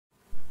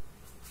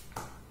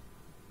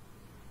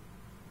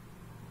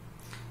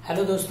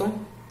Hello दोस्तों,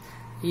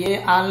 ये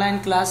online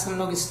class हम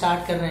लोग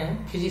स्टार्ट कर रहे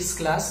हैं, फिजिक्स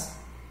क्लास।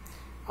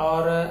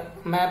 और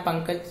मैं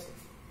पंकज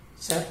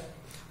सर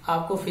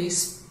आपको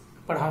फिजिक्स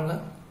पढ़ाऊंगा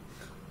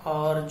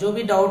और जो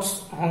भी डाउट्स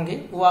होंगे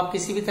वो आप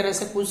किसी भी तरह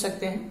से पूछ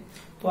सकते हैं,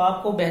 तो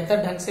आपको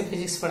बेहतर ढंग से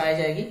फिजिक्स पढ़ाई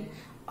जाएगी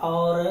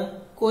और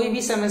कोई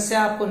भी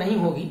समस्या आपको नहीं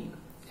होगी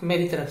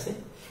मेरी तरफ से।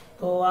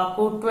 तो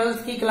आपको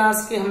 12th की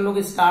क्लास के हम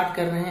लोग स्टार्ट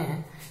कर रहे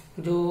हैं,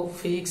 जो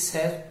फिजिक्स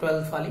है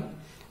 12th वाली,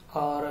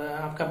 और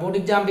आपका बोर्ड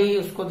एग्जाम भी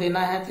उसको देना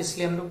है, तो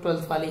इसलिए हम लोग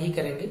 12th वाली ही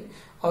करेंगे।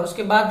 और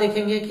उसके बाद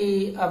देखेंगे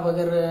कि अब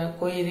अगर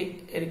कोई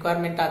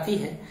रिक्वायरमेंट आती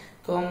है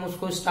तो हम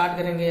उसको स्टार्ट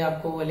करेंगे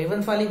आपको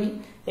 11th वाली भी,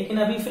 लेकिन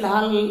अभी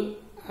फिलहाल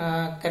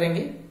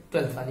करेंगे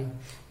 12th वाली।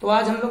 तो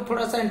आज हम लोग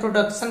थोड़ा सा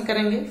इंट्रोडक्शन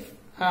करेंगे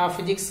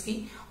फिजिक्स की,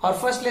 और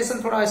फर्स्ट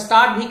लेसन थोड़ा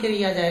स्टार्ट भी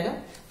किया जाएगा।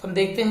 तो हम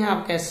देखते हैं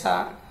आप कैसा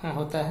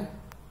होता है।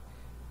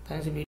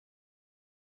 थैंक्स।